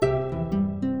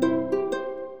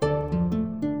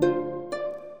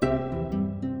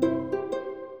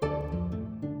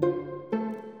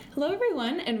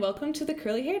everyone, and welcome to the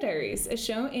Curly Hair Diaries, a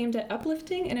show aimed at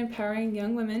uplifting and empowering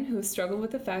young women who struggle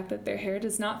with the fact that their hair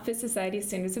does not fit society's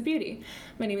standards of beauty.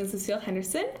 My name is Micheal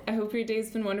Henderson. I hope your day's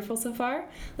been wonderful so far.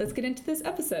 Let's get into this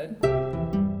episode.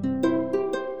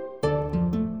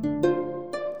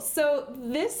 So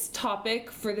this topic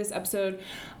for this episode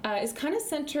is kind of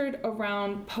centered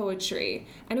around poetry.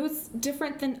 I know it's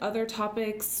different than other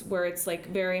topics where it's like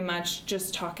very much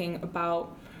just talking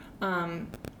about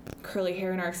curly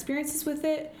hair and our experiences with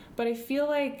it, but I feel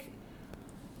like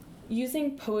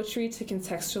using poetry to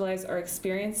contextualize our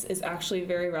experience is actually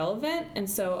very relevant, and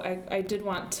so I did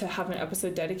want to have an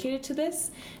episode dedicated to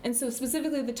this. And so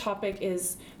specifically the topic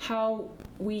is how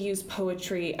we use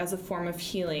poetry as a form of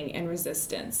healing and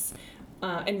resistance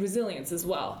and resilience as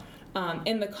well,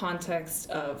 in the context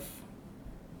of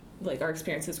like our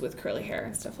experiences with curly hair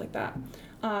and stuff like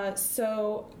that.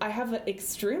 So I have an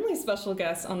extremely special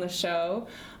guest on the show.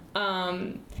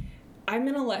 I'm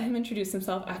going to let him introduce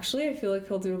himself. Actually, I feel like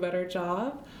he'll do a better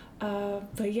job.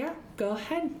 But yeah, go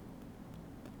ahead.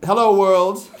 Hello,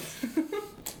 world.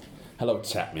 Hello,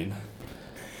 Chapman.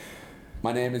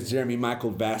 My name is Jeremy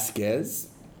Michael Vasquez.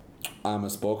 I'm a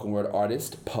spoken word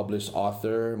artist, published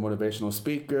author, motivational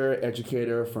speaker,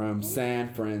 educator from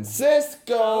San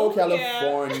Francisco,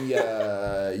 California.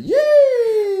 Yeah.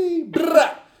 Yay!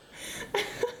 Brah!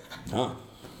 Huh.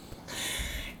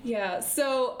 Yeah,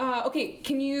 so, okay,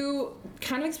 can you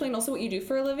kind of explain also what you do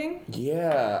for a living?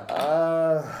 Yeah,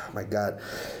 my God.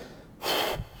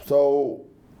 So,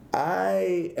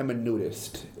 I am a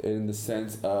nudist in the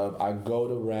sense of I go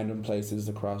to random places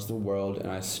across the world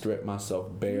and I strip myself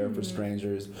bare for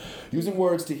strangers, using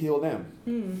words to heal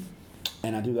them.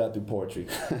 And I do that through poetry.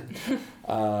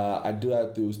 I do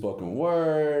that through spoken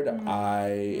word.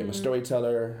 I am a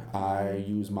storyteller. I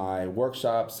use my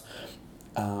workshops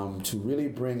to really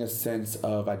bring a sense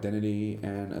of identity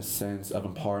and a sense of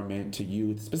empowerment to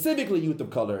youth, specifically youth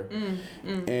of color,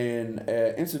 in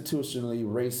institutionally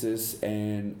racist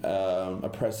and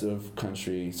oppressive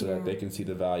country so that they can see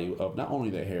the value of not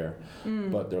only their hair,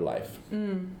 but their life.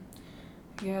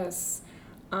 Yes.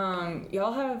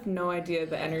 Y'all have no idea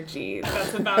the energy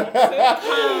that's about to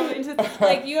come into,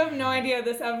 like, you have no idea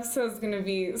this episode is going to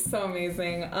be so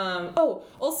amazing.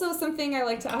 Also something I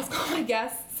like to ask all my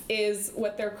guests is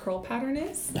what their curl pattern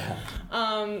is.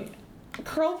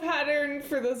 Curl pattern,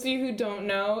 for those of you who don't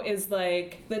know, is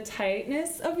like the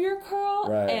tightness of your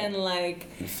curl and like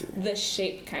the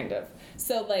shape kind of.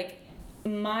 So like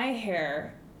my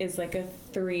hair is like a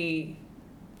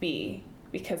 3B.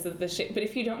 Because of the shape. But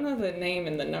if you don't know the name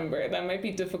and the number, that might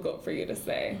be difficult for you to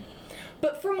say.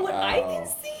 But from what I can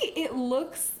see, it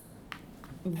looks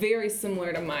very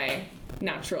similar to my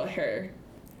natural hair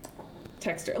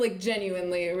texture. Like,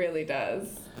 genuinely, it really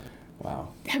does.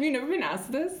 Wow. Have you never been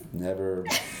asked this? Never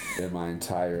in my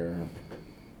entire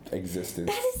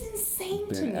existence. That is insane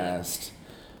to me. Been asked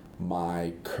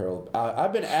my curl.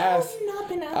 I've been asked.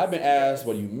 I've been asked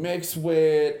what you mix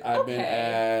with. I've been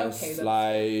asked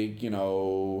like, you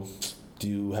know, have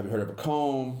you heard of a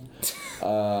comb?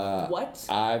 What?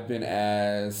 I've been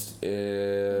asked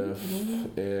if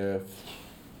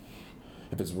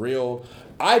it's real.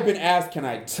 I've been asked, can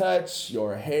I touch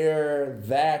your hair?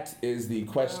 That is the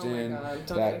question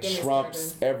that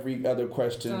trumps every other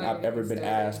question I've ever been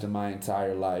asked in my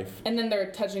entire life. And then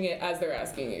they're touching it as they're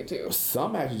asking you to.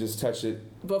 Some actually just touch it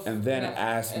and then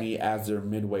ask me as they're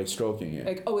midway stroking it.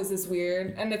 Like, oh, is this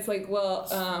weird? And it's like, well,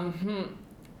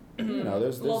 you know,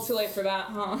 there's a little too late for that,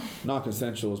 huh?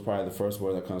 Non-consensual is probably the first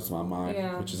word that comes to my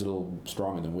mind, which is a little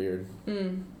stronger than weird. I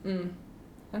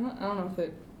don't know if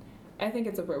it. I think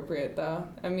it's appropriate though.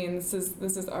 I mean, this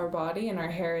is our body, and our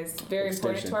hair is very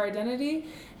important to our identity,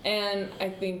 and I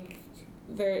think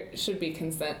there should be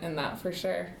consent in that for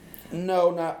sure.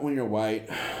 No, not when you're white.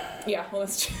 Yeah, well,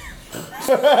 that's true.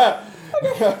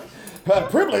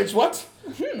 Privilege, what?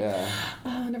 Yeah.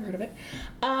 Never heard of it.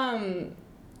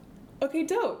 Okay,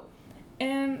 dope.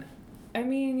 And I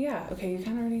mean, yeah, okay, you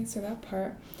kind of already answered that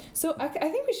part. So I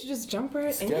think we should just jump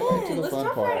right in. Let's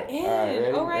jump right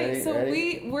in. All right, so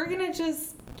we're gonna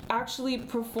just actually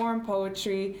perform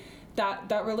poetry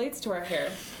that relates to our hair,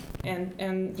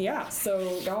 and yeah,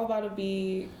 so y'all about to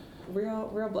be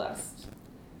real blessed.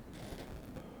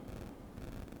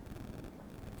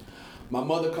 My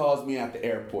mother calls me at the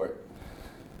airport.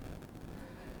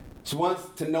 She wants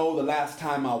to know the last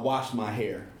time I washed my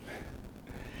hair.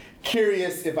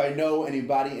 Curious if I know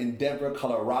anybody in Denver,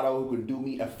 Colorado who could do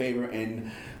me a favor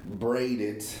and braid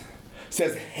it.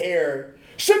 Says hair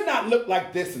should not look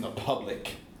like this in the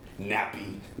public.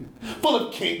 Nappy. Full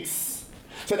of kinks.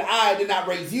 Said I did not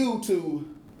raise you to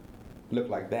look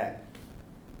like that.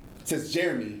 says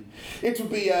Jeremy. It would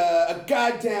be a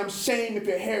goddamn shame if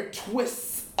your hair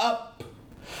twists up.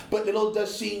 But little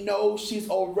does she know she's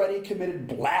already committed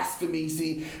blasphemy.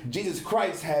 See, Jesus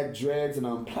Christ had dreads and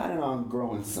I'm planning on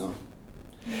growing some.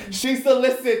 She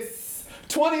solicits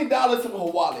 $20 from her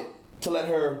wallet to let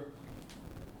her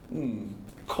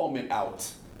comb it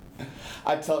out.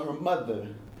 I tell her mother,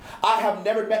 I have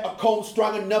never met a comb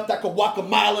strong enough that could walk a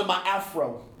mile in my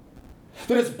afro.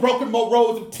 That has broken more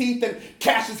rows of teeth than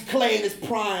Cassius Clay in his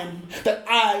prime. That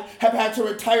I have had to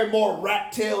retire more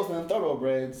rat tails than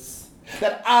thoroughbreds.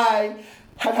 That I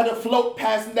have had to float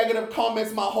past negative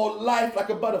comments my whole life like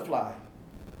a butterfly.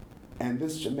 And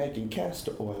this Jamaican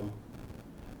castor oil,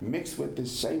 mixed with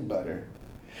this shea butter,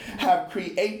 have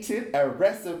created a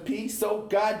recipe so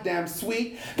goddamn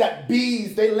sweet that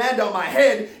bees, they land on my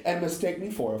head and mistake me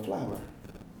for a flower.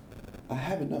 I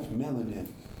have enough melanin.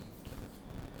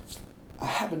 I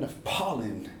have enough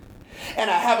pollen. And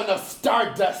I have enough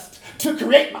stardust to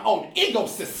create my own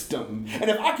ecosystem. And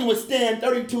if I can withstand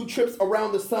 32 trips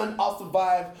around the sun, I'll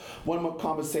survive one more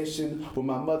conversation with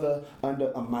my mother under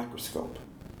a microscope.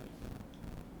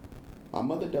 My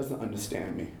mother doesn't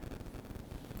understand me.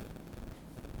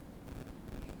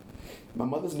 My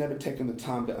mother's never taken the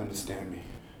time to understand me.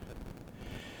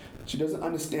 She doesn't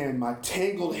understand my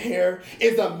tangled hair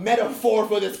is a metaphor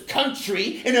for this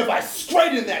country, and if I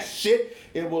straighten that shit,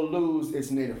 it will lose its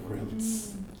native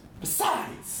roots.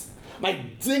 Besides, my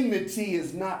dignity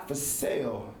is not for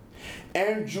sale.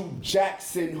 Andrew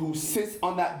Jackson, who sits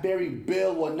on that very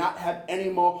bill, will not have any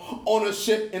more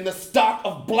ownership in the stock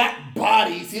of black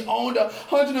bodies. He owned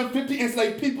 150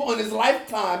 enslaved people in his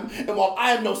lifetime, and while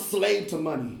I am no slave to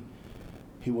money,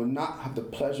 he will not have the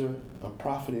pleasure of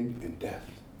profiting in death.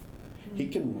 He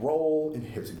can roll in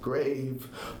his grave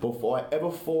before I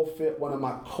ever forfeit one of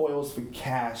my coils for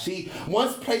cash. He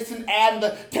once placed an ad in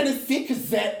the Tennessee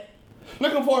Gazette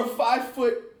looking for a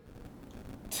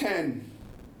 5'10"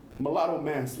 mulatto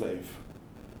manslave,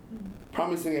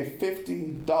 promising a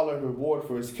 $50 reward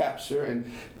for his capture and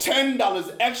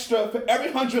 $10 extra for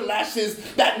every 100 lashes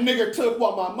that nigger took,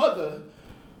 while my mother,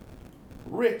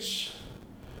 rich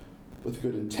with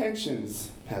good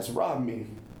intentions, has robbed me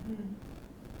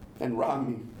and robbed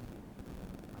me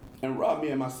and robbed me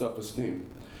of my self-esteem,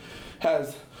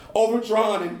 has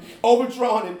overdrawn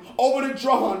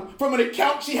from an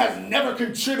account she has never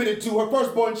contributed to. Her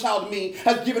firstborn child, me,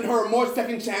 has given her more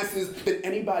second chances than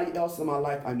anybody else in my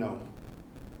life I know.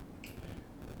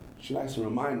 She likes to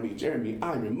remind me, Jeremy,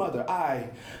 I'm your mother.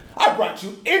 I brought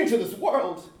you into this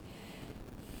world,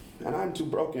 and I'm too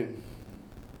broken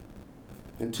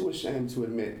and too ashamed to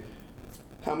admit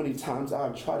how many times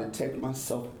I've tried to take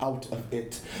myself out of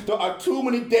it. There are too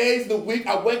many days in the week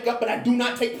I wake up and I do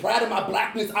not take pride in my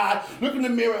blackness. I look in the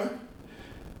mirror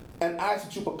and I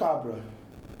see Chupacabra.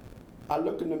 I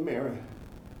look in the mirror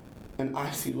and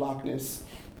I see Loch Ness.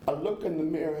 I look in the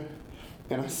mirror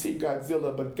and I see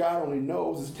Godzilla, but God only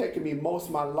knows it's taken me most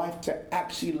of my life to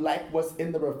actually like what's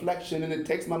in the reflection, and it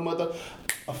takes my mother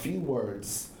a few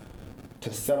words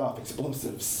to set off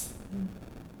explosives.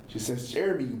 She says,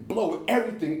 Jeremy, you blow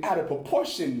everything out of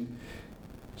proportion.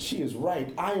 She is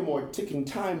right. I am more ticking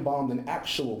time bomb than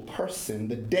actual person.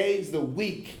 The days, the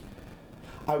week,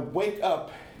 I wake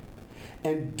up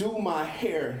and do my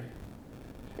hair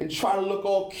and try to look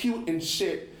all cute and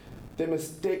shit. They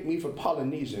mistake me for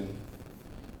Polynesian.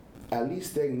 At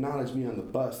least they acknowledge me on the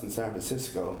bus in San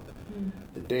Francisco.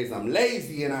 The days I'm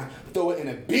lazy and I throw it in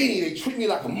a beanie, they treat me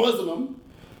like a Muslim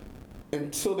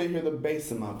until they hear the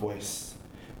bass in my voice.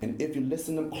 And if you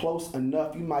listen to them close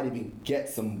enough, you might even get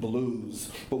some blues.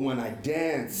 But when I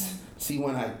dance,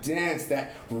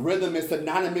 that rhythm is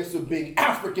synonymous with being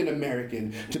African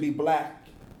American. To be black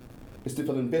is to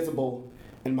feel invisible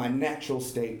in my natural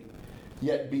state,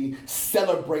 yet be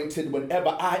celebrated whenever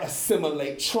I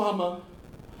assimilate. Trauma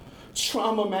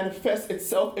manifests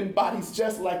itself in bodies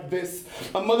just like this.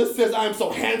 My mother says I am so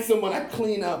handsome when I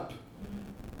clean up.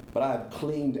 But I have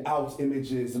cleaned out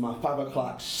images in my 5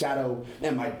 o'clock shadow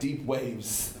and my deep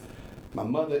waves. My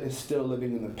mother is still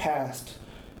living in the past,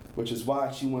 which is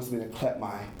why she wants me to clap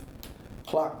my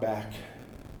clock back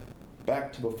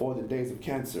to before the days of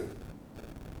cancer.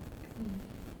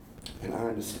 And I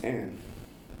understand.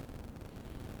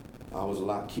 I was a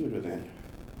lot cuter then.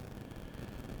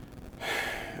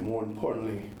 And more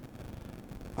importantly,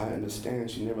 I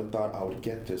understand she never thought I would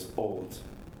get this old.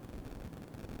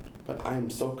 But I am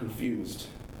so confused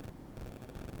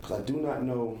because I do not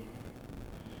know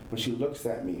when she looks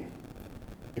at me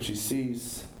if she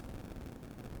sees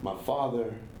my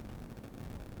father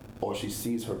or she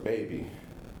sees her baby.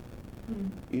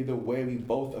 Either way, we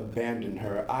both abandoned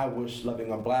her. I wish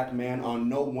loving a black man on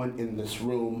no one in this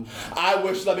room. I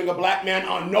wish loving a black man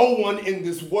on no one in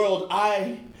this world.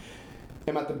 I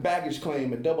am at the baggage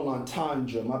claim, a double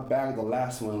entendre. My bag, the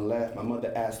last one left. My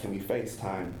mother asked, can we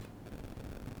FaceTime?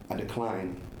 I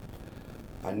declined.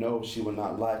 I know she would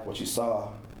not like what she saw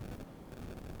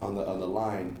on the other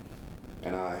line.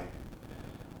 And I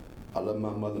love my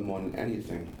mother more than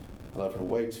anything. I love her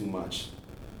way too much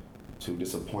to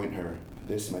disappoint her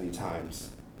this many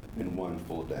times in one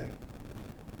full day.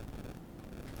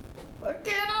 Look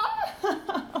it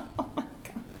up! Oh my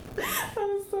God. That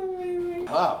was so amazing.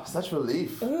 Wow, such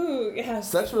relief. Ooh,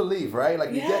 yes. Such relief, right?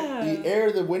 Like you get the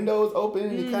air, the windows open,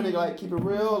 and you kind of like keep it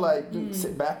real, like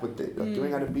sit back with it. Like you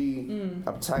ain't gotta be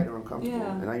uptight or uncomfortable.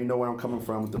 Yeah. And now you know where I'm coming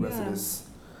from with the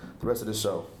rest of this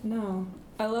show. No,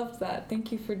 I loved that.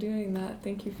 Thank you for doing that.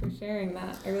 Thank you for sharing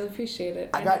that. I really appreciate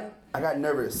it. I got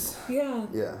nervous. Yeah.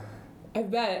 Yeah. I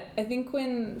bet. I think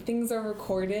when things are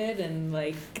recorded and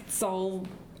like it's all,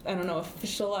 I don't know,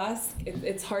 official-esque,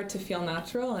 it's hard to feel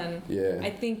natural. And I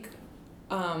think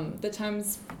the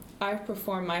times I've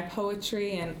performed my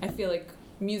poetry, and I feel like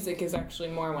music is actually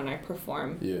more when I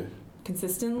perform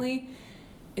consistently.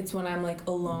 It's when I'm like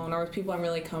alone or with people I'm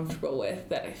really comfortable with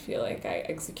that I feel like I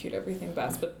execute everything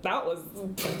best. But that was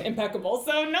impeccable,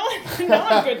 so no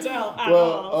one could tell at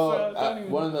all. So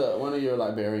one of your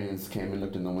librarians came and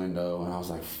looked in the window, and I was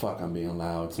like, "Fuck, I'm being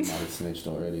loud. Somebody snitched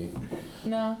already."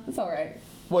 No, it's all right.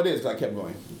 Well, it is, 'cause I kept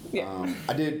going. Yeah.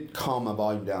 I did calm my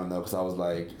volume down though, because I was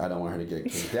like, I don't want her to get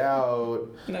kicked out.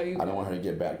 No, you. I don't want her to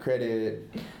get bad credit.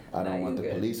 I don't want the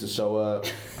police to show up,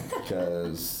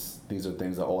 because these are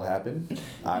things that all happen.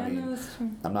 I mean, no, that's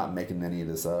true. I'm not making any of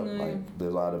this up. No. Like,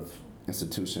 there's a lot of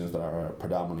institutions that are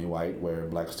predominantly white where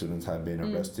black students have been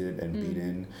arrested and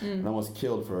beaten and almost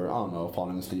killed for, I don't know,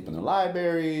 falling asleep in their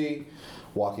library,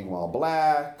 walking while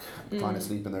black, trying to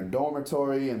sleep in their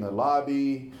dormitory, in the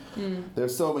lobby.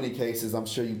 There's so many cases. I'm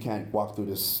sure you can't walk through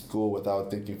this school without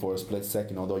thinking for a split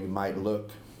second, although you might look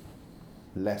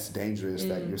less dangerous,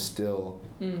 that you're still...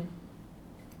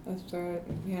 That's right.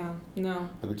 Yeah. No.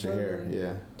 Look at your hair.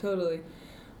 Yeah. Totally.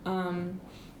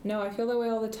 No, I feel that way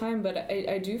all the time, but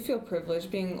I do feel privileged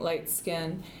being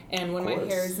light-skinned, and when my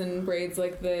hair's in braids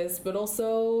like this, but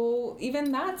also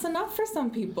even that's enough for some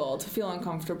people to feel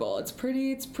uncomfortable. It's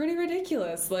pretty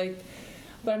ridiculous. Like,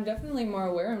 but I'm definitely more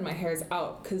aware when my hair's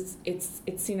out, because it's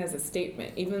seen as a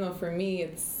statement, even though for me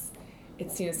it's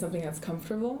seen as something that's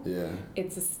comfortable. Yeah.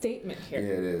 It's a statement here.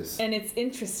 Yeah, it is. And it's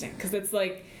interesting, because it's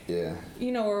like,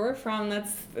 you know, where we're from,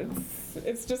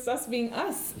 it's just us being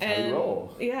us. That's how you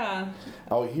roll. Yeah.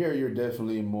 Oh, here you're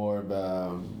definitely more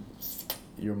of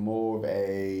you're more of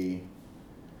a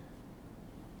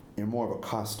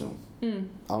costume. I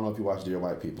don't know if you watch Dear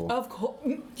White People. Of course.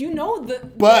 You know the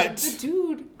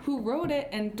dude who wrote it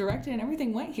and directed and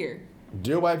everything went here.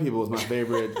 Dear White People is my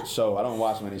favorite show. I don't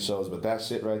watch many shows, but that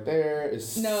shit right there is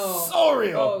so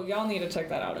real. Oh, y'all need to check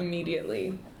that out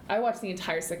immediately. I watched the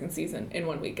entire second season in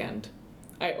one weekend.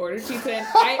 I ordered pizza and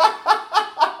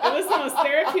it was the most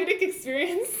therapeutic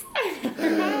experience I've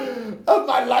ever had of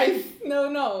my life.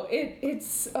 No,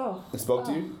 it's It spoke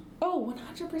to you? Oh,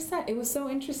 100%. It was so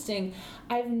interesting.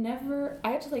 I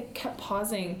had to like kept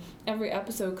pausing every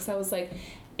episode because I was like,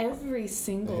 every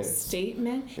single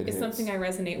statement is something I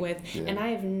resonate with. Yeah. And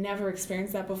I have never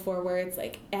experienced that before, where it's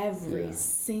like every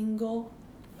single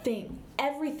thing,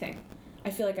 everything. I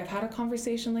feel like I've had a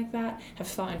conversation like that, have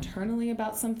thought internally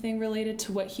about something related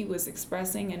to what he was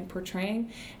expressing and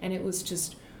portraying, and it was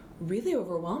just really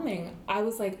overwhelming. I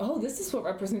was like, oh, this is what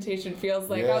representation feels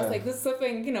like. I was like, this is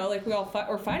something, you know, like we all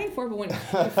we're fighting for, but when you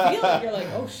feel it, you're like,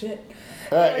 oh shit.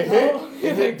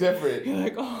 It hit different. You're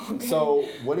like, oh, okay. So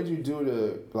what did you do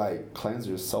to like cleanse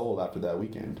your soul after that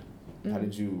weekend? How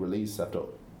did you release after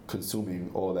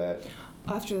consuming all that?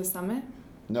 After the summit?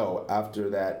 No, after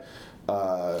that,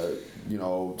 you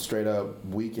know, straight up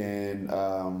weekend,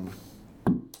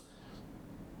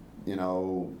 you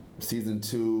know, season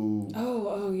 2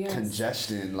 yes.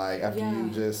 congestion, like after you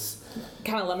just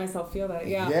kind of let myself feel that.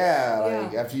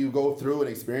 Like after you go through an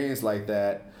experience like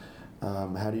that,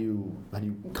 how do you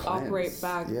cleanse? Operate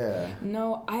back?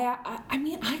 No, I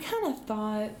mean, I kind of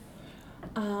thought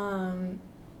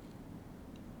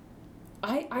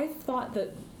I thought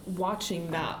that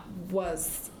watching that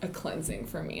was a cleansing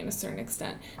for me to a certain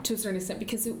extent,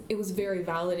 because it was very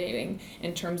validating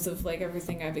in terms of like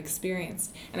everything I've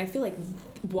experienced, and I feel like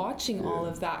watching all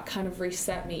of that kind of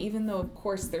reset me, even though of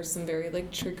course there's some very like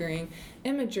triggering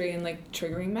imagery and like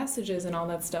triggering messages and all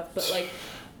that stuff,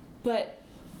 but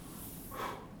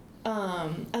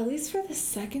at least for the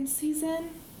second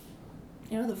season,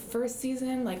 the first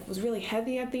season was really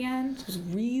heavy at the end. It was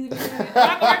really, really heavy. We're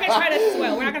not gonna try to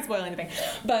spoil. We're not gonna spoil anything,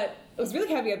 but it was really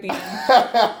heavy at the end.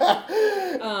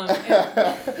 And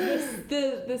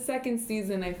the second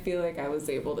season, I feel like I was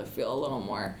able to feel a little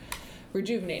more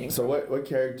rejuvenating. So what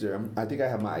character? I think I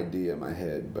have my idea in my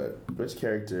head, but which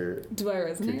character do I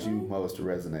resonate could you most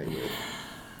resonate with?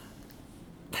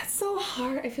 That's so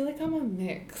hard. I feel like I'm a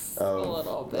mix a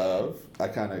little bit. I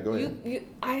kind of go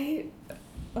ahead.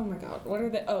 Oh my god, what are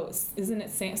the... Oh, isn't it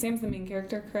Sam? Sam's the main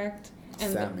character, correct?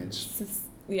 And Samage.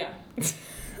 Yeah.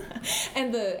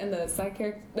 and the side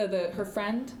character, her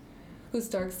friend, who's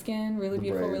dark skinned, really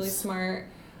beautiful, really smart.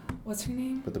 What's her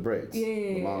name? With the braids.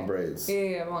 Yeah. The long braids.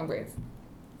 Yeah, long braids.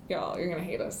 Y'all, you're gonna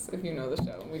hate us if you know the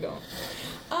show and we don't.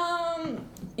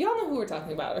 Y'all know who we're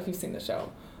talking about if you've seen the show.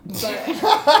 But I'm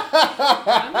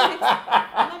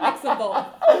a mix of both.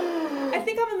 I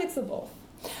think I'm a mix of both.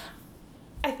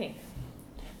 I think.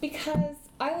 Because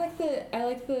I like the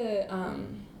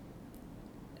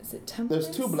is it Temperance?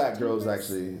 There's two black girls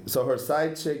actually. So her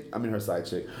side chick, her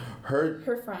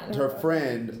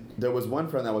friend, there was one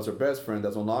friend that was her best friend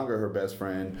that's no longer her best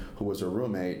friend, who was her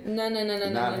roommate. No.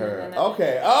 Not her.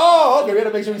 Okay. Oh, okay. We had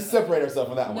to make sure we separate ourselves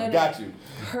from that one. Got you.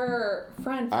 Her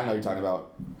friend. I know what you're talking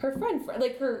about. Her friend,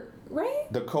 her, right?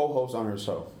 The co-host on her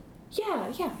show.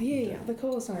 Yeah. The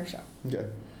co-host on her show. Okay.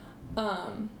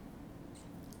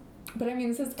 But I mean,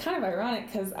 this is kind of ironic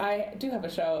because I do have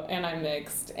a show and I'm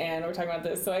mixed and we're talking about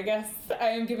this, so I guess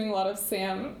I am giving a lot of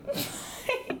Sam.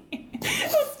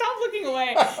 Stop looking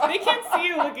away. They can't see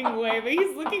you looking away, but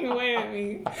he's looking away at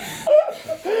me.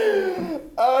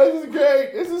 Oh, this is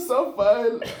great. This is so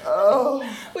fun. Oh.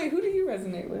 Wait, who do you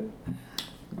resonate with?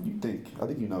 I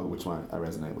think you know which one I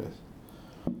resonate with.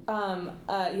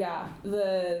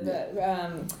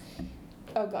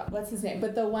 Oh God, what's his name?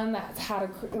 But the one that had a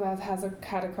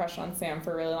crush on Sam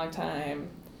for a really long time.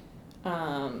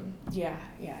 Yeah.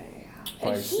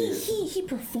 And he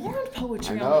performed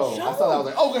poetry on the show. I thought I was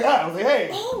like, oh God, I was like,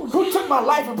 hey, who took my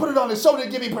life and put it on the show to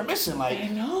give me permission? I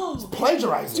know. It's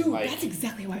plagiarizing. Dude, that's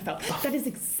exactly how I felt. That is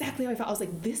exactly how I felt. I was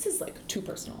like, this is too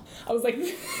personal. I was like,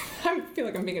 I feel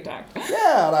like I'm being attacked.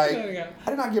 Yeah, I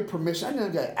did not get permission. I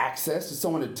didn't get access to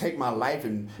someone to take my life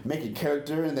and make a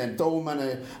character and then throw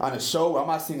them on a show where I'm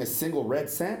not seeing a single red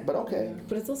cent, but okay.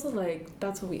 But it's also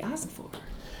that's what we asked for.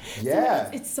 Yeah.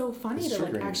 So it's so funny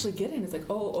to actually get in. It's like, It's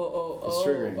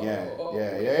triggering,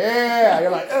 yeah. You're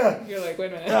like, ugh. You're like,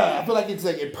 wait a minute. I feel like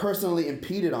it personally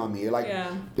impeded on me.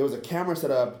 There was a camera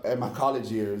set up at my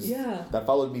college years that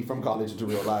followed me from college into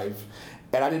real life,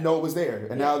 and I didn't know it was there.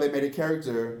 And now they made a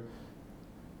character,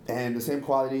 and the same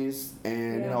qualities,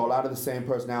 and a lot of the same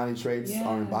personality traits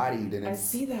are embodied. And I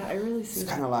see that. I really see that.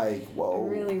 It's kind of like, whoa. I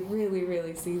really, really,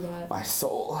 really see that. My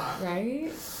soul. Right?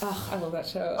 Oh, I love that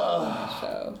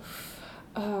show.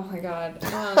 Oh my God.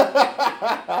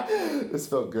 This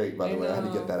felt great, by the way. I had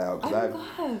to get that out. I'm glad.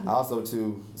 I also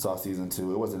too saw season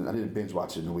 2. I didn't binge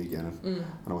watch it in a weekend.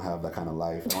 I don't have that kind of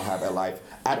life. I don't have that life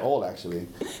at all, actually.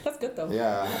 That's good though.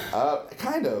 Yeah,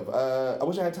 kind of. I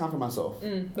wish I had time for myself.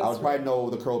 I would probably know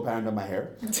the curl pattern of my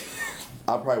hair.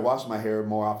 I'll probably wash my hair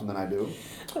more often than I do.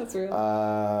 That's real.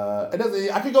 It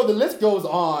doesn't. I could go. The list goes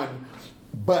on,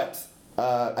 but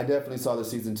I definitely saw the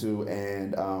season 2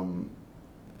 and.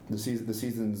 The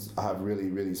seasons have really,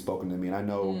 really spoken to me. And I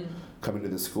know coming to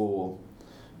this school,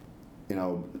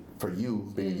 for you,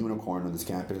 being a unicorn on this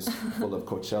campus full of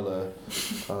Coachella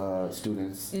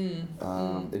students,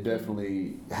 it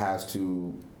definitely has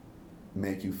to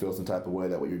make you feel some type of way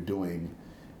that what you're doing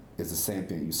is the same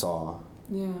thing you saw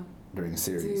during a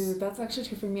series. Dude, that's actually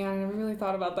true for me. I never really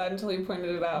thought about that until you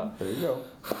pointed it out. There you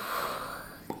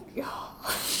go.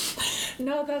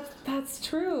 No, that's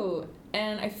true.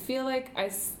 And I feel like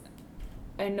I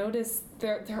noticed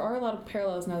there are a lot of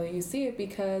parallels now that you see it,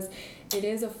 because it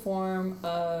is a form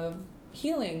of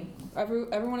healing. Every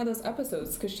one of those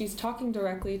episodes, because she's talking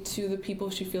directly to the people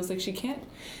she feels like she can't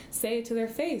say it to their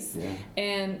face. Yeah.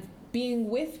 And being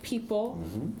with people,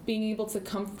 being able to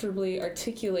comfortably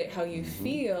articulate how you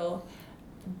feel,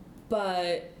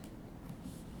 but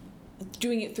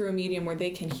doing it through a medium where they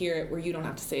can hear it, where you don't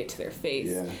have to say it to their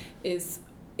face, is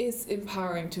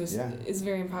empowering to us. Is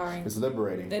very empowering. It's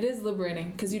liberating. It is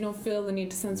liberating, because you don't feel the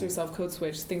need to censor yourself, code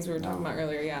switch, things we were talking about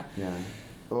earlier. Yeah.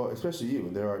 Well, especially you.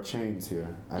 There are chains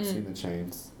here. I've seen the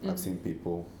chains. I've seen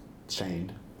people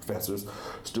chained, professors,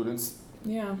 students.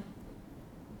 Yeah.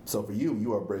 So for you,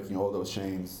 you are breaking all those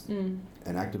chains and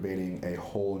activating a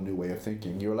whole new way of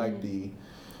thinking. You're like the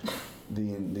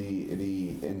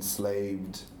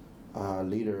enslaved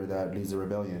leader that leads a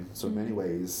rebellion. So in many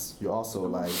ways, you're also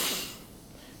like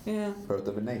Birth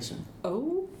of a Nation.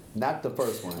 Oh. Not the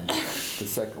first one. The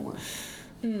second one.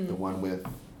 The one with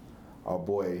our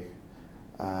boy.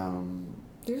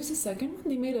 There was a second one.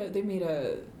 They made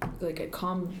a like a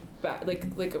combat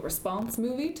like a response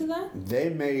movie to that. They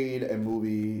made a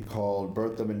movie called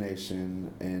Birth of a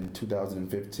Nation in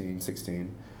 2015-16,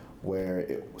 where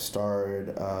it starred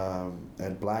a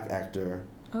black actor.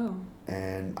 Oh.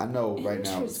 And I know right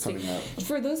now it's coming up.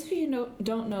 For those of you who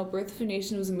don't know, Birth of a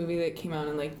Nation was a movie that came out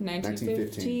in like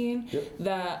 1915. Yep.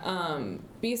 That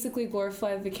basically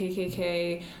glorified the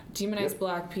KKK, demonized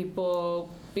black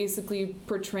people, basically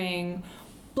portraying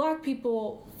black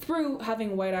people through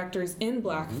having white actors in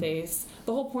blackface.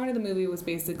 The whole point of the movie was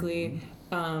basically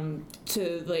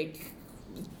to like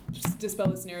dispel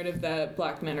this narrative that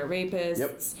black men are rapists.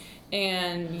 Yep.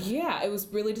 And yeah, it was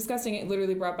really disgusting. It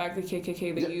literally brought back the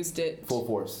KKK that used it full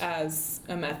force as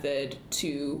a method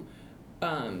to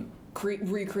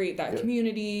recreate that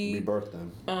community. Rebirth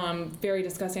them. Very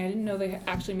disgusting. I didn't know they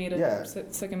actually made a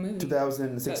second movie.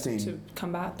 2016. To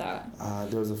combat that.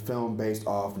 There was a film based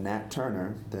off Nat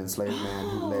Turner, the enslaved man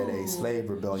who led a slave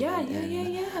rebellion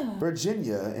in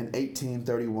Virginia in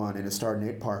 1831, and it starred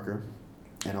Nate Parker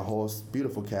and a whole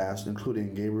beautiful cast,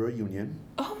 including Gabriel Union.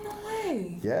 Oh, no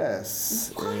way.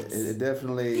 Yes. What? It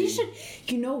definitely... They should...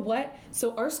 You know what?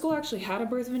 So our school actually had a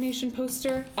Birth of a Nation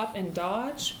poster up in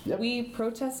Dodge. Yep. We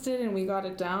protested and we got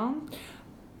it down.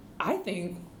 I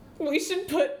think we should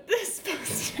put this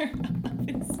poster up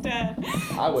instead.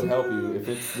 I would help you. If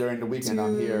it's during the weekend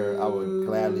I'm here, I would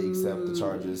gladly accept the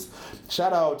charges.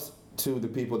 Shout out to the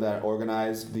people that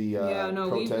organized the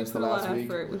protest last week.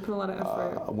 We put a lot of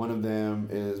effort. One of them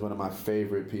is one of my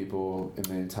favorite people in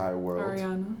the entire world.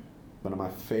 Ariana. One of my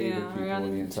favorite people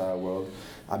in the entire world.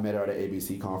 I met her at an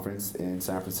ABC conference in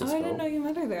San Francisco. Oh, I didn't know you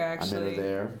met her there, actually. I met her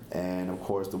there, and of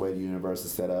course, the way the universe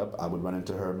is set up, I would run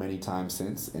into her many times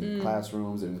since in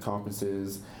classrooms and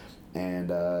conferences,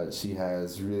 and she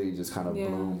has really just kind of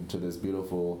bloomed to this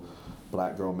beautiful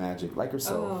black girl magic like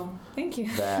yourself. Oh, thank you.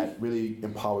 That really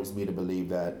empowers me to believe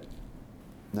that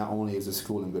not only is the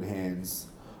school in good hands,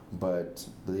 but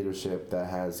the leadership that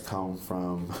has come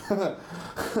from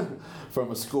from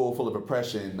a school full of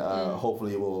oppression,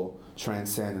 hopefully will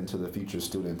transcend into the future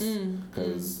students,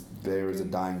 because there is a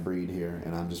dying breed here,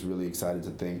 and I'm just really excited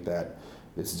to think that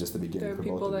this is just the beginning for both of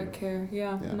you. There are people that care.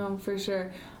 Yeah, no, for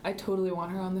sure. I totally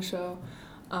want her on the show.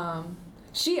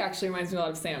 She actually reminds me a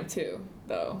lot of Sam too,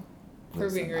 though. For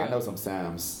being real. I know some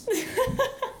Sams.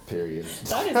 Period.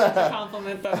 That is such a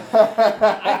compliment, though.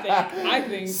 I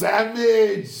think.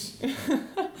 Savage!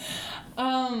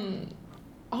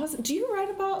 Awesome. Do you write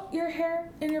about your hair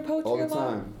in your poetry all the a lot?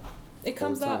 time? It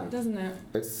comes up, doesn't it?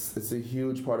 It's a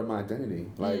huge part of my identity.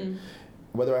 Like,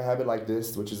 whether I have it like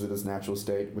this, which is in its natural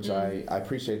state, which I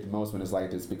appreciate the most when it's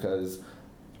like this, because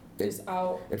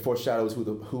it foreshadows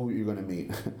who you're gonna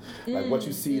meet. Like, what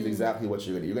you see is exactly what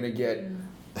you're gonna get.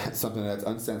 Something that's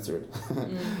uncensored,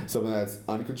 something that's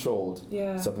uncontrolled,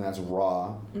 something that's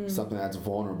raw, something that's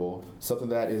vulnerable, something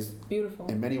that is beautiful.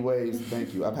 In many ways,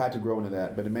 thank you. I've had to grow into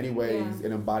that, but in many ways,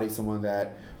 it embodies someone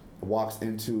that walks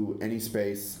into any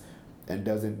space and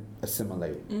doesn't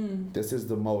assimilate. This is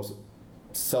the most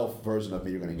self version of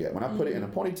me you're gonna get. When I put it in a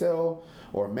ponytail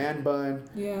or a man bun,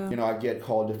 I get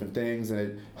called different things, and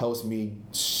it helps me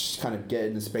kind of get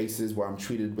into spaces where I'm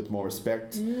treated with more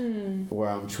respect, where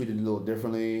I'm treated a little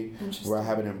differently, where I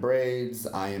have it in braids.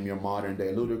 I am your modern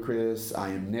day Ludacris. I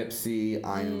am Nipsey.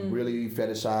 I am really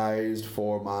fetishized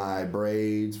for my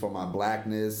braids, for my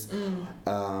blackness.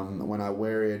 When I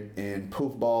wear it in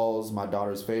poof balls, my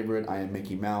daughter's favorite, I am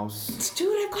Mickey Mouse.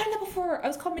 Dude, I've gotten that before. I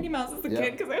was called Minnie Mouse as a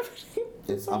kid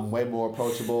because I'm way more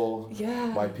approachable.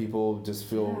 White people just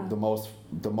feel the most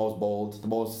bold, the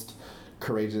most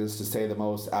courageous to say the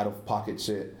most out of pocket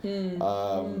shit.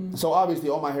 So obviously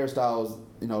all my hairstyles,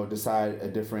 decide a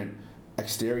different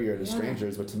exterior to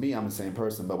strangers, but to me I'm the same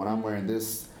person. But when I'm wearing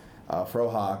this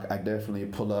frohawk, I definitely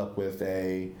pull up with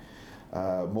a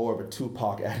more of a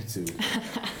Tupac attitude.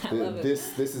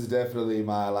 This is definitely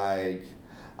my like,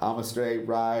 I'm a straight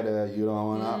rider, you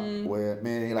don't want with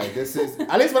me. Like, this is,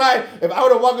 at least if I were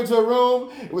to walk into a room,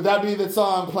 would that be the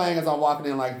song playing as I'm walking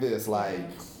in like this? Like,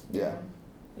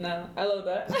 No, I love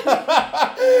that.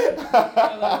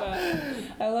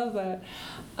 I love that.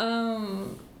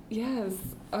 Yes.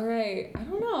 All right. I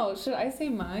don't know. Should I say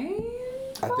mine?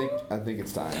 I think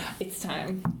it's time. It's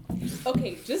time.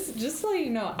 Okay, just so you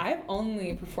know, I've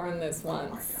only performed this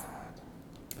once. Oh my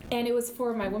God. And it was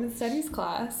for my women's studies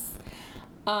class.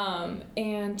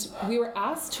 And we were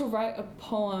asked to write a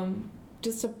poem,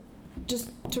 just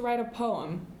to write a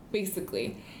poem,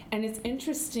 basically. And it's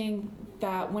interesting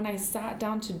that when I sat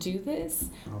down to do this,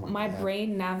 my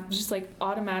brain now just like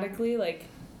automatically like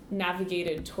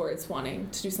navigated towards wanting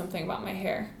to do something about my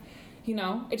hair. You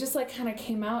know, it just like kind of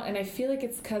came out, and I feel like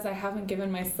it's because I haven't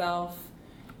given myself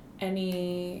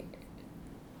any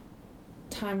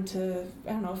time to,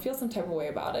 I don't know, feel some type of way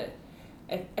about it.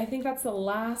 I think that's the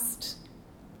last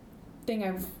thing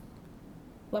I've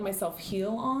let myself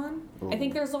heal on. Ooh. I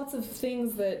think there's lots of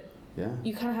things that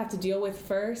you kind of have to deal with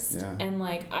first. Yeah. And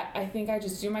like, I think I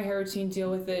just do my hair routine,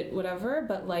 deal with it, whatever.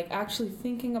 But like actually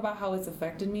thinking about how it's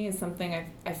affected me is something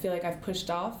I feel like I've pushed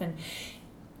off. And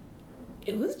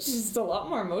it was just a lot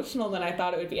more emotional than I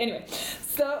thought it would be. Anyway,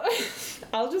 so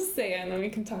I'll just say it and then we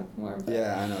can talk more about it.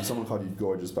 Yeah, I know. Someone called you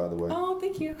gorgeous, by the way. Oh,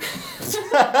 thank you.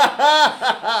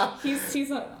 he's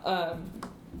not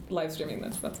live streaming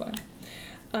this, that's why.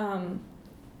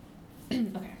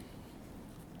 Okay.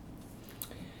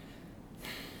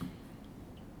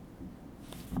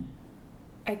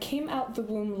 I came out the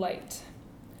womb light,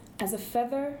 as a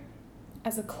feather,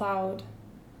 as a cloud,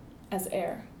 as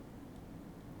air.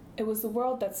 It was the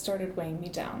world that started weighing me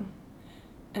down,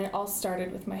 and it all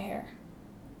started with my hair.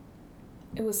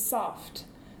 It was soft,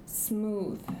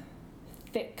 smooth,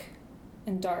 thick,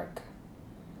 and dark.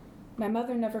 My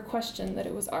mother never questioned that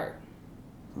it was art.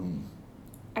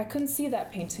 I couldn't see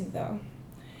that painting, though.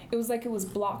 It was like it was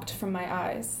blocked from my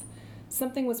eyes.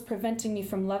 Something was preventing me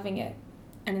from loving it,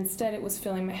 and instead it was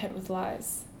filling my head with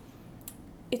lies.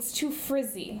 It's too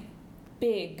frizzy,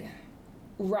 big,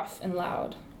 rough, and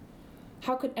loud.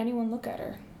 How could anyone look at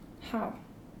her? How?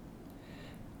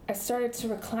 I started to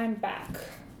recline back,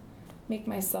 make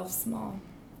myself small,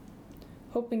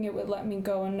 hoping it would let me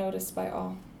go unnoticed by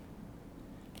all.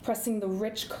 Pressing the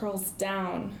rich curls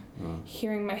down,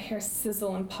 hearing my hair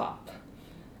sizzle and pop.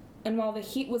 And while the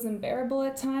heat was unbearable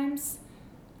at times,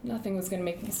 nothing was going to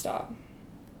make me stop.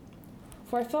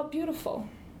 For I felt beautiful,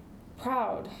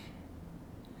 proud,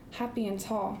 happy and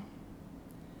tall.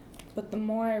 But the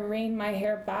more I reined my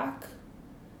hair back,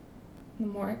 the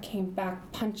more it came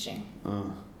back punching,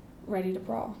 ready to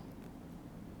brawl.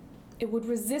 It would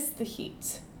resist the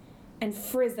heat and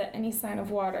frizz at any sign of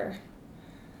water,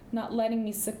 not letting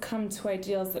me succumb to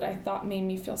ideals that I thought made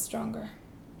me feel stronger.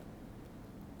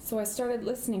 So I started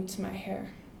listening to my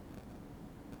hair.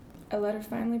 I let her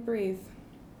finally breathe.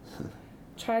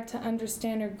 Tried to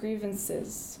understand her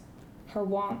grievances, her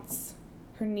wants,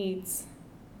 her needs.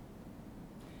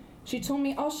 She told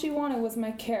me all she wanted was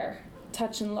my care,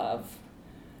 touch, and love.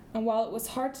 And while it was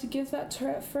hard to give that to her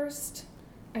at first,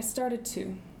 I started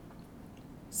to.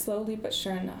 Slowly but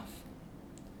sure enough.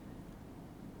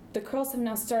 The curls have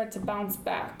now started to bounce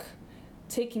back,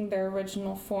 taking their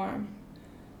original form.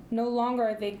 No longer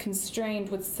are they constrained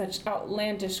with such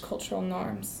outlandish cultural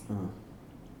norms.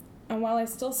 And while I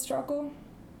still struggle,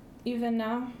 even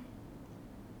now,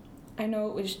 I know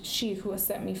it was she who has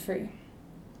set me free.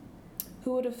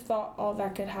 Who would have thought all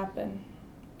that could happen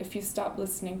if you stopped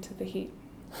listening to the heat?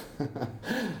 Okay,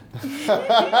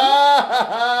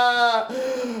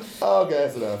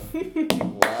 that's enough.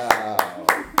 Wow.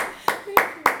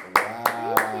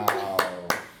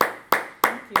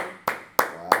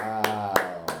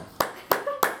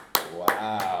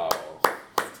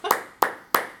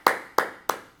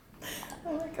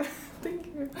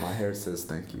 My hair says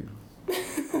thank you.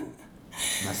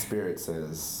 My spirit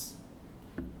says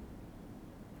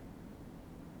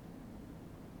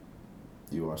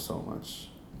you are so much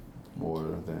more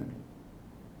than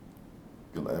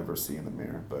you'll ever see in the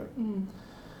mirror, but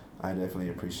I definitely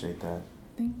appreciate that.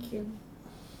 Thank you.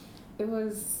 It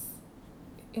was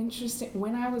interesting.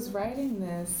 When I was writing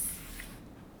this,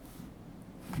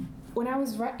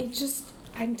 it just,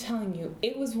 I'm telling you,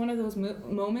 it was one of those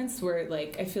moments where,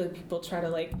 like, I feel like people try to,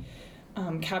 like,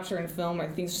 capture in film where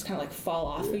things just kind of, like, fall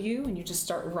off of you and you just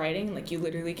start writing and, like, you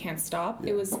literally can't stop.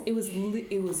 Yeah. It was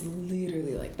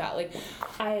literally like that. Like,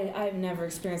 I've never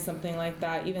experienced something like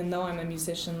that, even though I'm a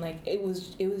musician. Like, it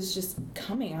was just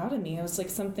coming out of me. It was, like,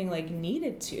 something, like,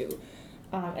 needed to.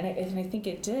 And I think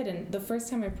it did. And the first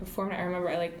time I performed, I remember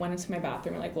I, like, went into my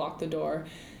bathroom and, like, locked the door.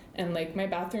 And, like, my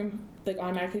bathroom, like,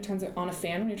 automatically turns on a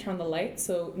fan when you turn on the light,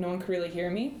 so no one could really hear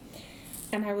me.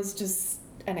 And I was just,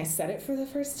 and I said it for the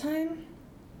first time,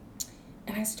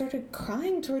 and I started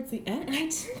crying towards the end, and I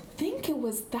didn't think it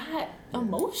was that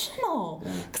emotional.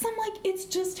 Because I'm like, it's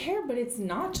just hair, but it's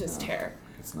not just hair.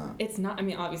 It's not. It's not, I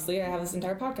mean, obviously, I have this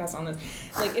entire podcast on this.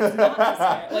 Like, it's not just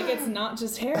hair. Like, it's not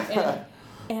just hair.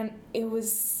 And it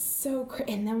was so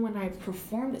crazy. And then when I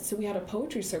performed it, so we had a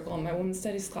poetry circle in my women's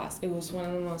studies class. It was one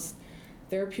of the most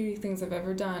therapeutic things I've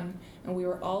ever done. And we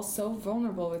were all so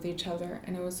vulnerable with each other.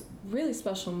 And it was a really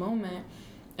special moment.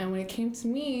 And when it came to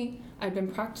me, I'd been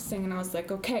practicing and I was like,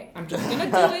 okay, I'm just going to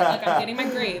do it. Like, I'm getting my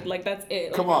grade. Like, that's it.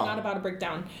 Like, Come on. I'm not about to break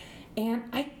down. And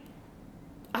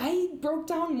broke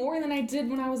down more than I did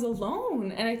when I was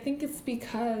alone. And I think it's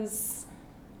because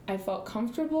I felt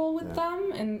comfortable with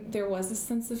them, and there was a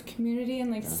sense of community and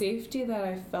like safety that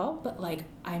I felt. But like,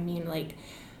 I mean, like,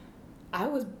 I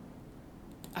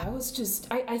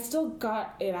still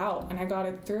got it out and I got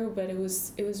it through, but it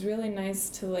was really nice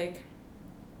to like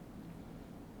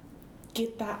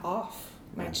get that off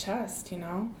my chest, you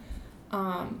know?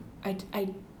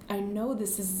 I know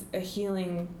this is a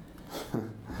healing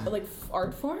like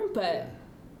art form, but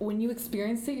when you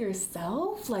experience it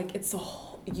yourself, like it's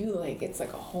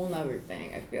like a whole nother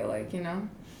thing, I feel like, you know?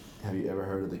 Have you ever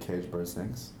heard of The Caged Bird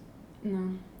Sings?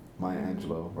 No. Maya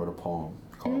Angelou wrote a poem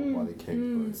called While the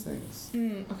Caged Bird Sings.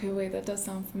 Okay, wait, that does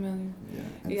sound familiar. Yeah,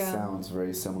 and it sounds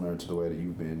very similar to the way that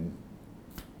you've been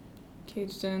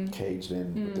caged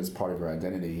in with this part of your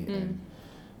identity and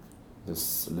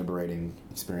this liberating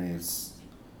experience,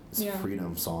 this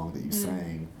freedom song that you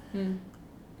sang.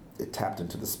 It tapped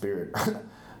into the spirit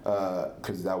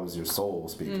because that was your soul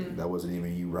speaking. That wasn't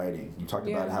even you writing. You talked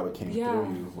about how it came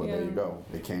through you. Well, there you go.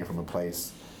 It came from a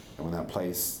place, and when that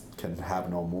place can have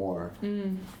no more,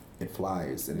 it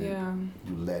flies, and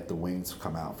you let the wings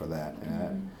come out for that.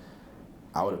 And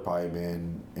I would have probably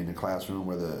been in a classroom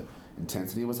where the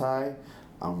intensity was high.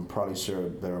 I'm probably sure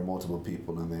there were multiple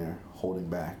people in there holding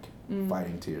back,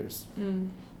 fighting tears,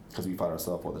 because we fight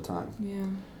ourselves all the time. Yeah.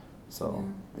 So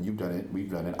and you've done it, we've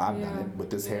done it, I've done it. With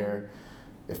this hair,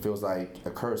 it feels like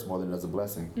a curse more than it does a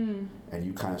blessing. And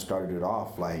you kind of started it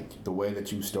off like the way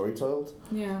that you story told.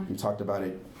 Yeah. You talked about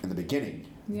it in the beginning.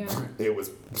 Yeah. It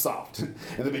was soft. In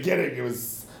the beginning, it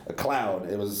was a cloud.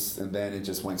 And then it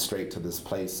just went straight to this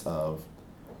place of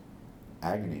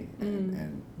agony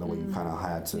and the way you kind of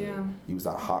had to use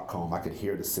that hot comb. I could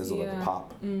hear the sizzle of the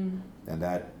pop, and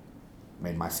that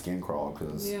made my skin crawl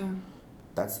because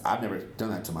I've never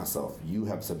done that to myself. You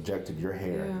have subjected your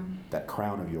hair, that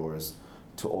crown of yours,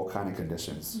 to all kind of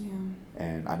conditions,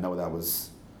 and I know that was.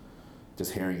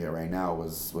 Just hearing it right now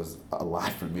was a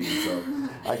lot for me. So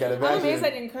I can imagine. I'm amazed I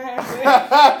didn't cry.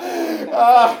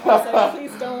 So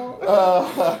please don't.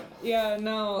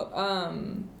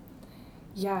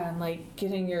 And like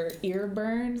getting your ear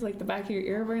burned, like the back of your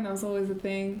ear burned, that was always a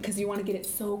thing. Because you want to get it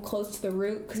so close to the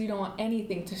root, because you don't want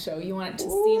anything to show. You want it to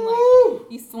seem like,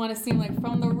 you want to seem like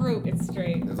from the root, it's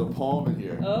straight. There's a poem in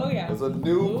here. Oh, yeah. There's a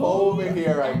new poem in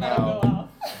here right now.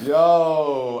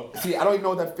 Yo, see, I don't even know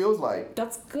what that feels like.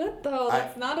 That's good though.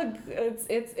 That's not a.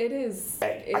 It is.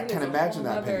 I can imagine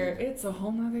that pain. It's a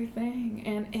whole nother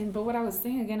thing, but what I was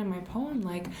saying again in my poem,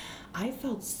 like, I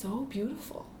felt so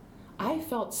beautiful. I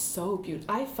felt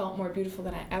more beautiful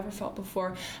than I ever felt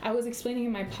before. I was explaining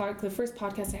in the first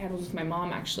podcast I had was with my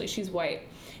mom, actually. She's white.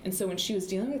 And so when she was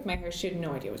dealing with my hair, she had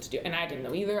no idea what to do. And I didn't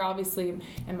know either, obviously.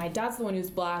 And my dad's the one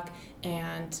who's black,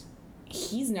 and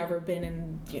he's never been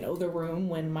in, the room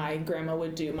when my grandma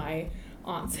would do my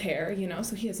aunt's hair,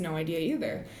 so he has no idea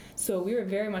either. So we were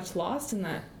very much lost in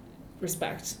that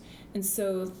respect. And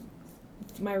so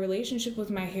my relationship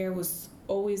with my hair was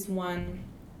always one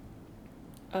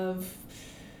of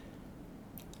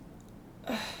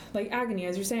like agony,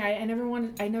 as you're saying. I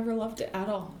never loved it at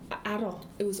all.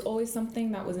 It was always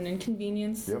something that was an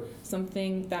inconvenience,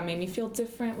 something that made me feel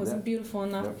different, wasn't beautiful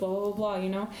enough, blah, blah,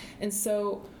 blah, And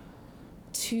so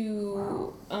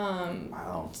so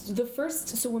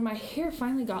when my hair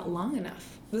finally got long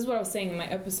enough, this is what I was saying in my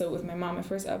episode with my mom, my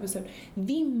first episode,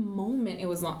 the moment it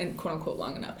was long, and quote unquote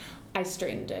long enough, I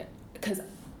straightened it, because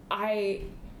I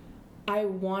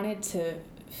wanted to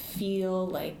feel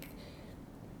like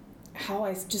how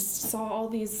I just saw all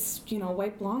these,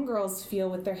 white blonde girls feel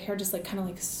with their hair just like kind of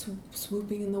like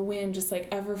swooping in the wind, just like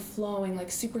ever flowing, like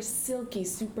super silky,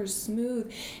 super smooth.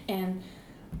 And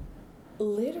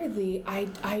literally,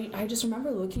 I just remember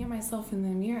looking at myself in the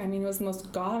mirror. I mean, it was the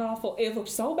most god-awful. It looked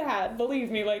so bad, believe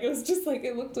me. Like, it was just like,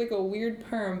 it looked like a weird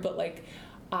perm, but like,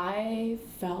 I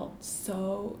felt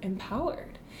so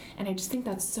empowered. And I just think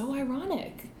that's so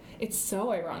ironic. It's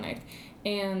so ironic.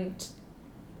 And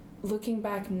looking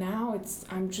back now,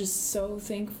 I'm just so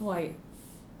thankful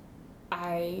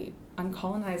I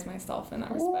uncolonized myself in that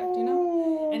respect,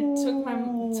 and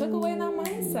took away that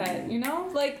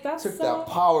mindset, like that's took that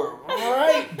power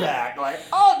right back. Like,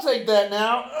 I'll take that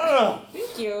now. Ugh.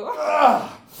 Thank you. Ugh.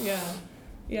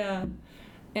 Yeah,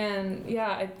 and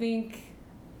I think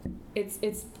it's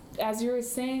as you were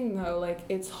saying though, like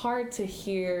it's hard to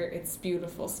hear it's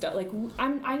beautiful stuff. Like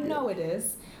I know it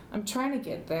is. I'm trying to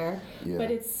get there,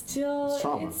 but it's still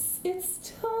trauma.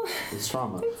 It's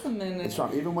trauma. It takes a minute. It's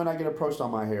trauma. Even when I get approached on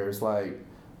my hair, it's like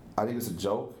I think it's a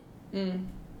joke. I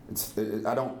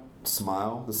don't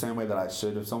smile the same way that I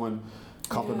should. If someone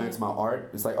compliments my art,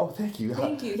 it's like, oh, thank you.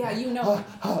 Thank you. Yeah, you know.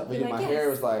 But You're my like, hair yes.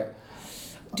 was like,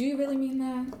 do you really mean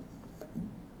that?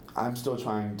 I'm still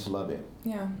trying to love it.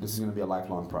 Yeah. This is going to be a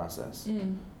lifelong process.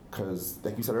 Because,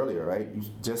 like you said earlier, right? You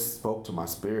just spoke to my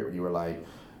spirit when you were like,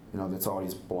 you know, there's all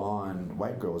these blonde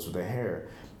white girls with their hair.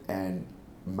 And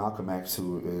Malcolm X,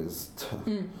 who is,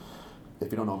 if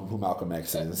you don't know who Malcolm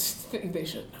X is, They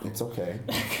should know. it's okay.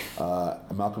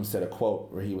 Malcolm said a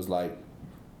quote where he was like,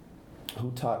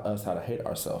 who taught us how to hate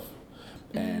ourselves?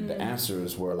 And the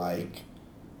answers were like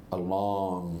a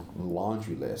long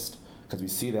laundry list. Because we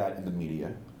see that in the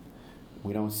media.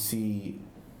 We don't see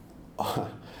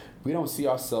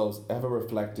ourselves ever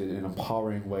reflected in an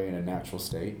empowering way in a natural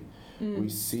state. We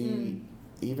see,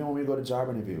 even when we go to job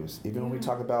interviews, even when we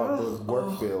talk about the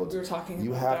work field,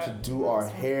 you have to do our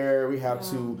hair. We have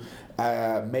to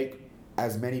make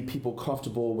as many people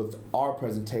comfortable with our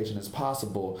presentation as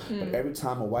possible. But every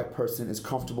time a white person is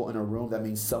comfortable in a room, that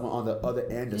means someone on the other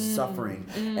end is suffering.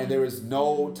 And there is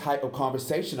no type of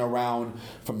conversation around,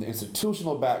 from the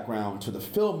institutional background to the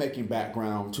filmmaking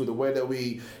background to the way that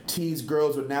we tease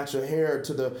girls with natural hair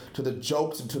to the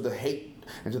jokes and to the hate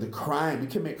and to the crime. We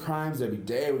commit crimes every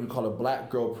day when we call a black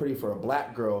girl pretty for a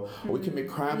black girl. Or we commit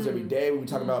crimes every day when we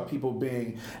talk about people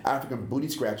being African booty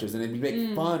scratchers. And then we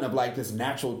make fun of like this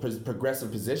natural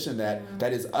progressive position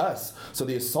that is us. So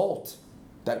the assault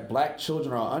that black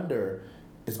children are under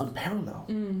is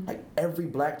unparalleled. Like every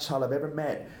black child I've ever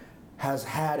met has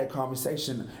had a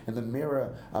conversation in the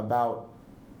mirror about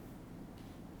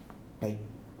like,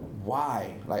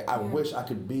 why? Like, I wish I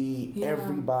could be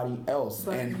everybody else.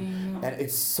 And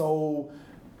it's so,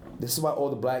 this is why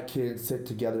all the black kids sit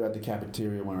together at the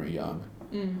cafeteria when we're young.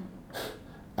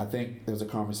 I think there's a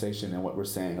conversation in what we're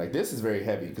saying. Like, this is very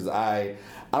heavy because I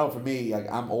know for me,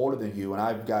 like, I'm older than you and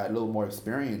I've got a little more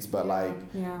experience, but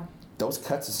those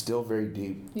cuts are still very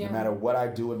deep. No matter what I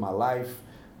do in my life,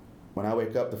 when I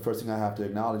wake up, the first thing I have to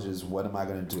acknowledge is, what am I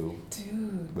going to do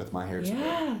with my hair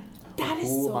today? That is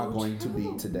Who so am I going true.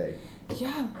 to be today?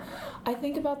 Yeah, I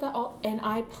think about that all, and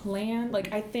I plan,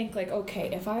 like, I think, like,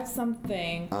 okay, if I have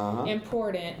something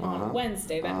important on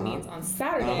Wednesday, that means on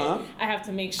Saturday, I have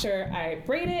to make sure I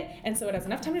braid it, and so it has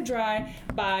enough time to dry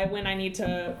by when I need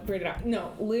to braid it out.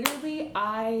 No, literally,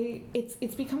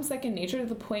 it's become second nature to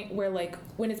the point where, like,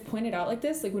 when it's pointed out like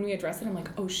this, like, when we address it, I'm like,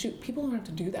 oh, shoot, people don't have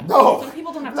to do that. No! Some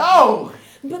people don't have to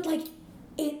do that. But,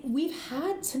 like, we've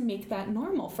had to make that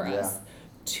normal for us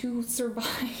to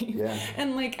survive.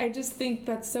 And like, I just think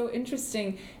that's so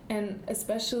interesting, and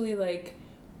especially like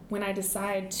when I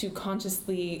decide to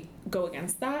consciously go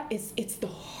against that, it's the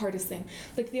hardest thing.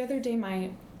 Like the other day,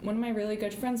 one of my really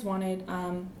good friends wanted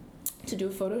to do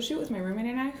a photo shoot with my roommate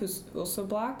and I, who's also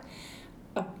black,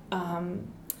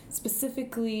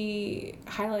 specifically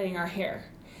highlighting our hair.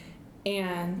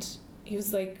 And he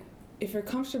was like, if you're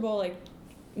comfortable, like,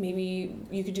 maybe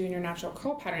you could do in your natural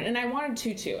curl pattern. And I wanted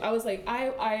to too. I was like,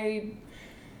 I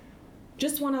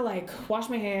just want to like wash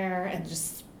my hair and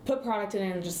just put product in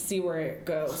it and just see where it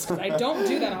goes. Because I don't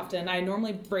do that often. I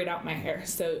normally braid out my hair,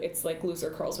 so it's like looser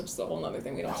curls, which is a whole other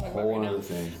thing we don't talk about right now.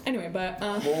 Anyway, but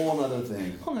whole other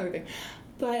thing.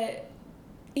 But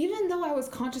even though I was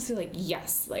consciously like,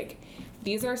 yes, like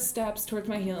these are steps towards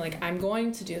my healing. Like, I'm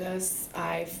going to do this.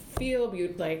 I feel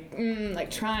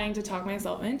like trying to talk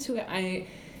myself into it.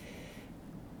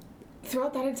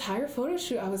 Throughout that entire photo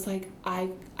shoot, I was like, I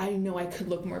know I could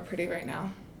look more pretty right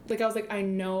now. Like, I was like, I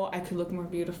know I could look more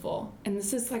beautiful. And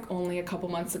this is like only a couple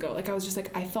months ago. Like, I was just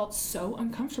like, I felt so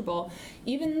uncomfortable.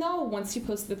 Even though once you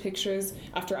posted the pictures,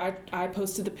 after I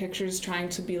posted the pictures trying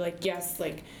to be like, yes,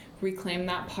 like reclaim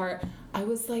that part, I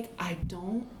was like, I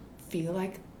don't feel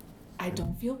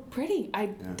pretty.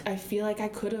 I feel like I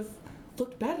could have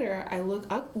looked better. I look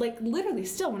up, like literally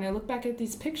still when I look back at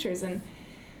these pictures, and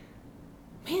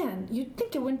man, you'd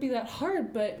think it wouldn't be that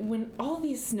hard, but when all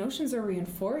these notions are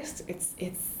reinforced,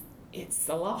 it's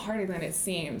a lot harder than it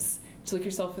seems to look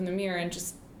yourself in the mirror and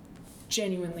just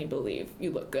genuinely believe you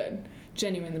look good,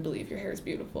 genuinely believe your hair is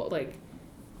beautiful. Like,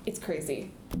 it's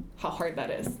crazy how hard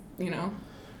that is, you know?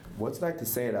 What's it like to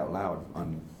say it out loud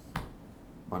on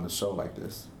a show like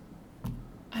this?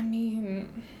 I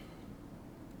mean,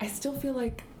 I still feel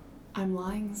like I'm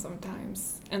lying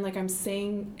sometimes. And like I'm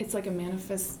saying, it's like a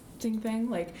manifesting thing.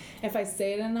 Like if I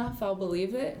say it enough, I'll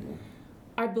believe it.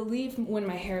 I believe when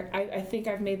my hair, I think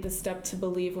I've made the step to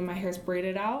believe when my hair's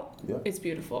braided out, it's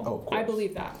beautiful. Oh, of course. I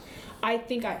believe that. I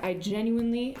think I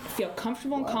genuinely feel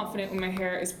comfortable and confident when my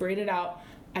hair is braided out.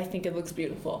 I think it looks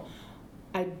beautiful.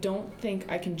 I don't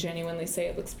think I can genuinely say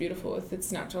it looks beautiful with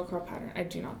its natural curl pattern. I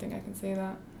do not think I can say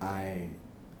that.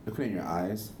 Looking in your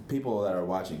eyes, people that are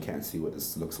watching can't see what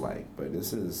this looks like, but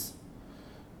this is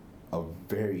a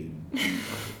very,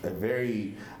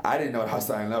 I didn't know what I was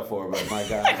signing up for, but my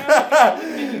God,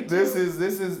 this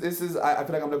is. I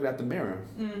feel like I'm looking at the mirror.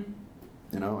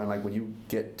 You know, and like when you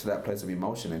get to that place of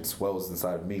emotion, it swells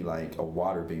inside of me like a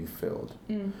water being filled.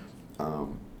 And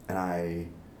I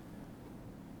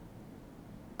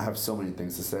have so many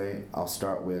things to say. I'll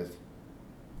start with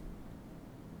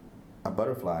a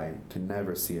butterfly can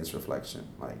never see its reflection.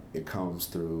 Like it comes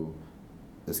through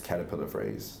this caterpillar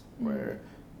phrase where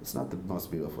it's not the most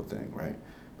beautiful thing, right?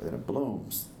 But then it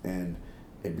blooms and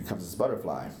it becomes this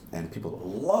butterfly and people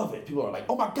love it. People are like,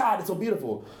 oh my God, it's so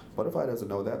beautiful. Butterfly doesn't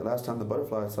know that. The last time the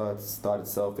butterfly thought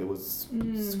itself, it was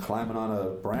climbing on a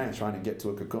branch trying to get to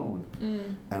a cocoon.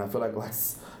 And I feel like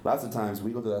lots of times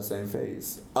we go through that same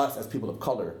phase. Us as people of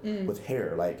color with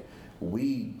hair, like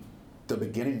the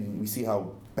beginning, we see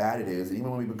how bad it is. And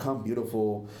even when we become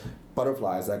beautiful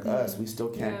butterflies like us, we still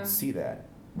can't see that.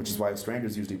 Which is why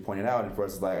strangers usually point it out, and for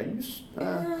us it's like,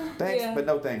 thanks, but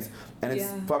no thanks. And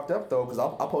it's fucked up though, because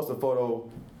I'll post a photo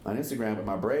on Instagram with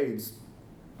my braids,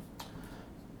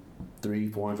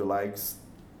 300-400 likes,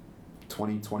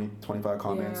 25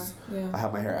 comments. I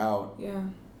have my hair out.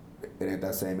 It ain't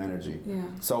that same energy.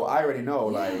 So I already know,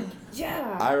 like,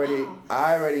 I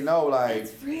already know, like,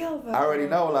 it's real though. I already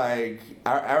know, like,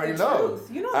 I already know. Truth.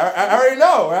 You know, I already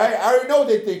know, right? I already know what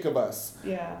they think of us.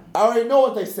 I already know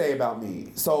what they say about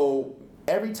me. So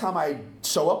every time I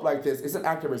show up like this, it's an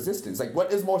act of resistance. Like,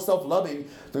 what is more self-loving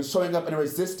than showing up in a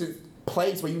resistant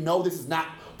place where you know this is not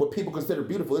what people consider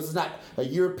beautiful? This is not a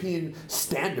European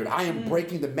standard. I am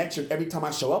breaking the metric every time I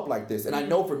show up like this. And I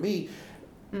know for me,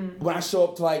 when I show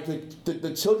up to like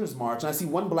the children's march and I see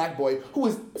one black boy who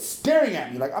is staring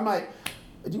at me, like I'm like,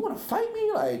 do you want to fight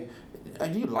me? Like,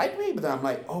 do you like me? But then I'm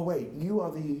like, oh wait, you are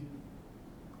the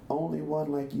only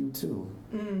one like you too,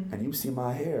 and you see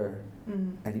my hair,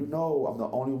 and you know I'm the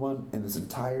only one in this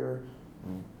entire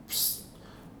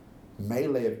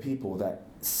melee of people that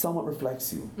somewhat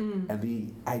reflects you. And the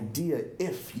idea,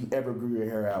 if you ever grew your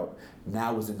hair out,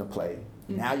 now is into play.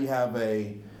 Now you have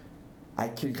I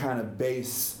can kind of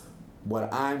base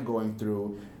what I'm going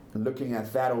through looking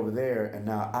at that over there, and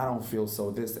now I don't feel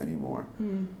so this anymore.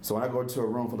 So when I go to a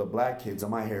room full of black kids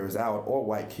and my hair is out, or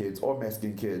white kids, or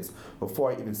Mexican kids,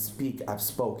 before I even speak, I've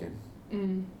spoken.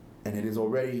 And it is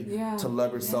already to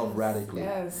love yourself radically.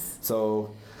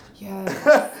 So,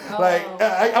 like,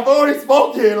 I've already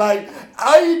spoken. Like,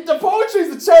 the poetry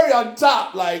is the cherry on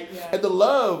top. Like, and the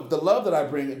love that I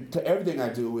bring to everything I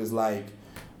do is like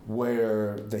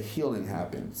where the healing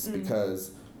happens,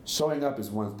 because showing up is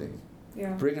one thing.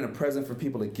 Bringing a present for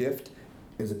people, a gift,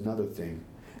 is another thing.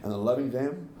 And then loving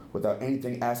them without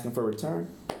anything asking for return,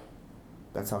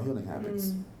 that's how healing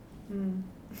happens.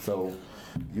 So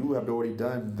you have already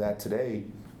done that today,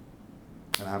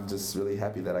 and I'm just really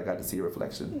happy that I got to see your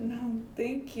reflection. No,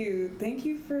 thank you. Thank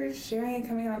you for sharing and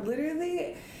coming out.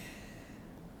 Literally,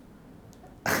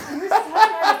 you're such an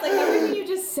artist. Like, everything you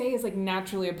just say is like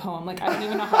naturally a poem. Like, I don't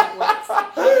even know how that works.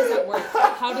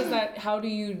 How does that work? How do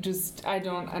you just, I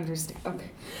don't understand.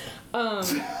 Okay.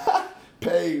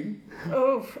 Pain.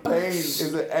 Pain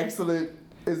is an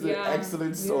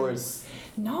excellent source.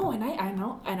 No, and I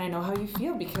know how you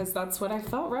feel, because that's what I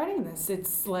felt writing this.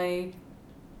 It's like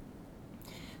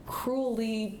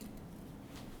cruelly,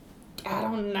 I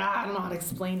don't know how to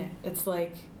explain it. It's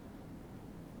like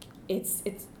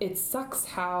it sucks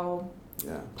how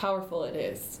powerful it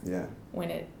is when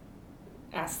it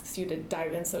asks you to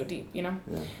dive in so deep, you know?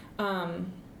 Oh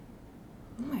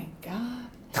my God.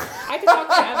 I could talk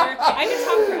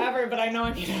forever, but I know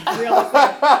I need to realize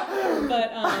that.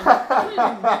 But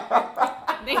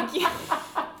thank you.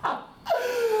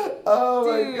 Oh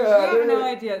Dude, my God. You have no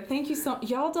idea. Thank you so.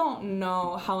 Y'all don't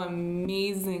know how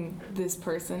amazing this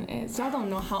person is. Y'all don't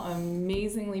know how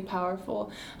amazingly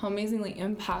powerful, how amazingly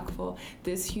impactful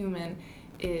this human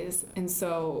is. And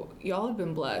so y'all have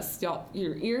been blessed. Your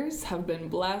ears have been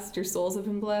blessed. Your souls have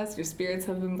been blessed. Your spirits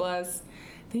have been blessed.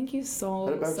 Thank you so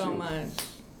much.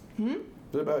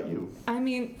 What about you? I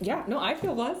mean, I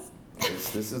feel blessed.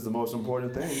 This is the most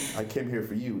important thing. I came here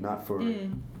for you, not for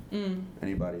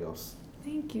anybody else.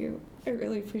 Thank you. I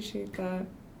really appreciate that.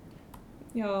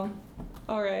 Y'all.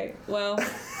 All right. Well,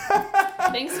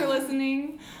 thanks for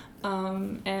listening.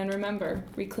 And remember,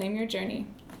 reclaim your journey.